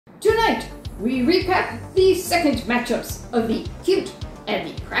Tonight, we recap the second matchups of the cute and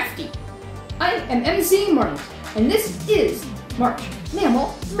the crafty. I am MC Martin, and this is March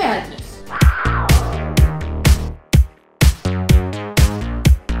Mammal Madness.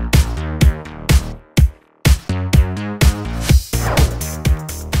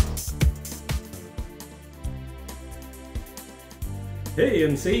 Hey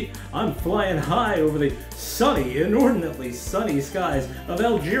MC, I'm flying high over the sunny, inordinately sunny skies of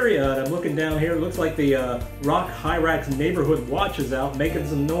Algeria, and I'm looking down here. It looks like the Rock Hyrax neighborhood watch is out making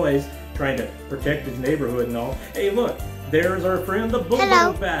some noise, trying to protect his neighborhood and all. Hey look, there's our friend the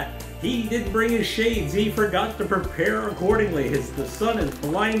Bobo Bat. He didn't bring his shades, he forgot to prepare accordingly. The sun is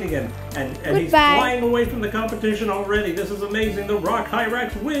blinding him, and he's flying away from the competition already. This is amazing, the Rock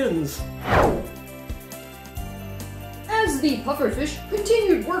Hyrax wins! As the pufferfish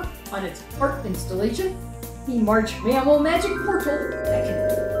continued work on its art installation, the March Mammal Magic Portal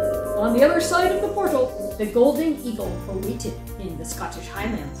beckoned. On the other side of the portal, the golden eagle awaited in the Scottish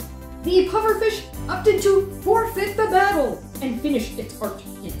Highlands. The pufferfish opted to forfeit the battle and finished its art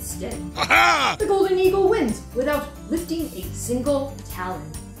instead. The golden eagle wins without lifting a single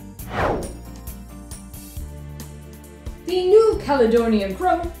talon. The New Caledonian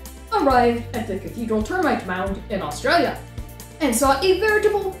crow arrived at the Cathedral Termite Mound in Australia and saw a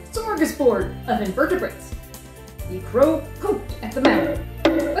veritable smorgasbord of invertebrates. The crow poked at the mound,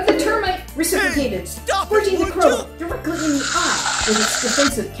 but the termite reciprocated, squirting the crow directly in the eye with its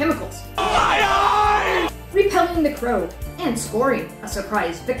defensive chemicals, repelling the crow and scoring a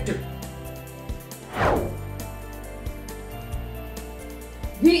surprise victory.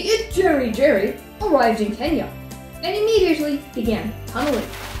 The It Jerry arrived in Kenya and immediately began tunneling.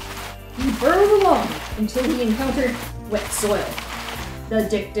 He burrowed along until he encountered wet soil, the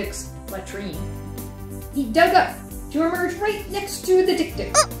Dik-Dik's latrine. He dug up to emerge right next to the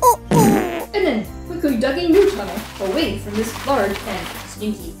Dik-Dik, and then quickly dug a new tunnel away from this large and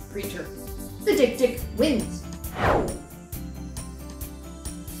stinky creature. The Dik-Dik wins.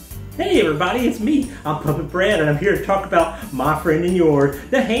 Hey everybody, it's me. I'm Puppet Brad, and I'm here to talk about my friend and yours,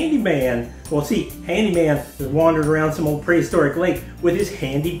 the Handyman. Well, see, Handyman has wandered around some old prehistoric lake with his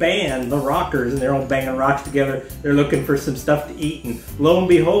handy band, the Rockers, and they're all banging rocks together. They're looking for some stuff to eat, and lo and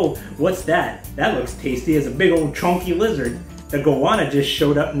behold, what's that? That looks tasty as a big old chunky lizard. The goanna just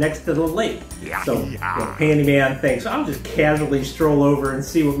showed up next to the lake. So, Handyman thinks, I'll just casually stroll over and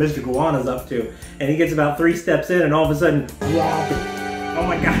see what Mr. Goanna's up to. And he gets about 3 steps in, and all of a sudden, whomp! Oh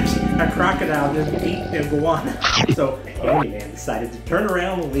my gosh, a crocodile just beat the goanna. So Handyman decided to turn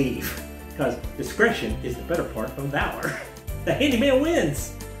around and leave, because discretion is the better part of valor. The Handyman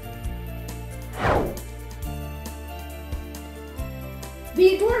wins!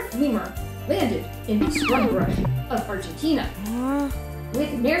 The dwarf lemur landed in the scrub brush of Argentina.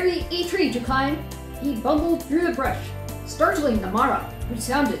 With nary a tree to climb, he bumbled through the brush, startling the Mara, who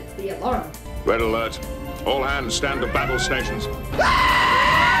sounded the alarm. Red alert. All hands stand to battle stations.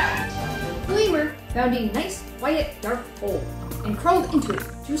 The lemur found a nice, quiet, dark hole and crawled into it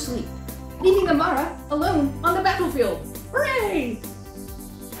to sleep, leaving the Mara alone on the battlefield. Hooray!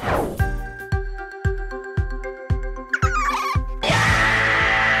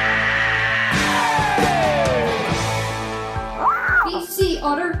 The sea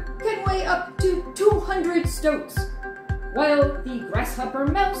otter can weigh up to 200 stoats, while the grasshopper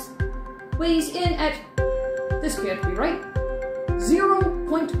mouse weighs in at, this can't be right,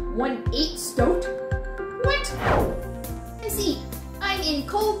 0.18 stoat? What? See, I'm in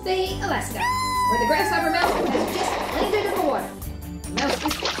Cold Bay, Alaska, where the grasshopper mouse has just landed in the water. The mouse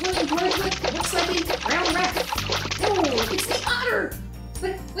is swimming towards what looks like a brown rat. Oh, it's the otter!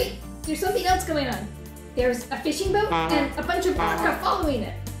 But wait, there's something else going on. There's a fishing boat and a bunch of orca following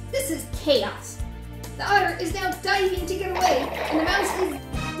it. This is chaos. The otter is now diving to get away, and the mouse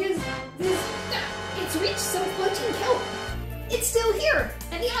it's reached some floating kelp. It's still here,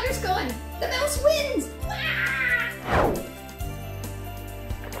 and the otter's gone. The mouse wins! Wah!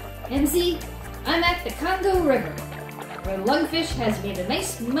 And see, I'm at the Congo River, where lungfish has made a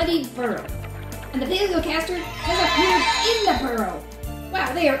nice muddy burrow, and the paleocaster has appeared in the burrow.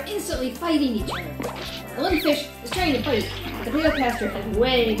 Wow, they are instantly fighting each other. The lungfish is trying to fight, but the paleocaster has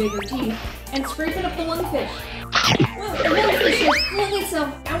way bigger teeth and scraping up the lungfish. Well, the lungfish has flung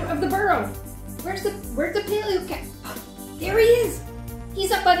itself out of the burrow. Where's the paleocaster? Oh, there he is!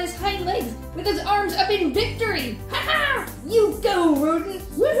 He's up on his hind legs with his arms up in victory! Ha-ha! You go, Rodent!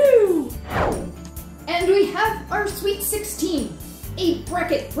 Woohoo! And we have our Sweet 16, a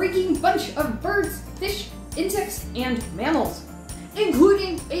bracket-breaking bunch of birds, fish, insects, and mammals,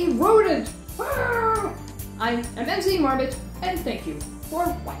 including a rodent! Ah! I am MC Marmot, and thank you for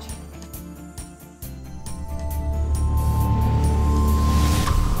watching.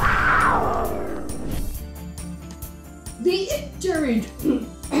 The it turret.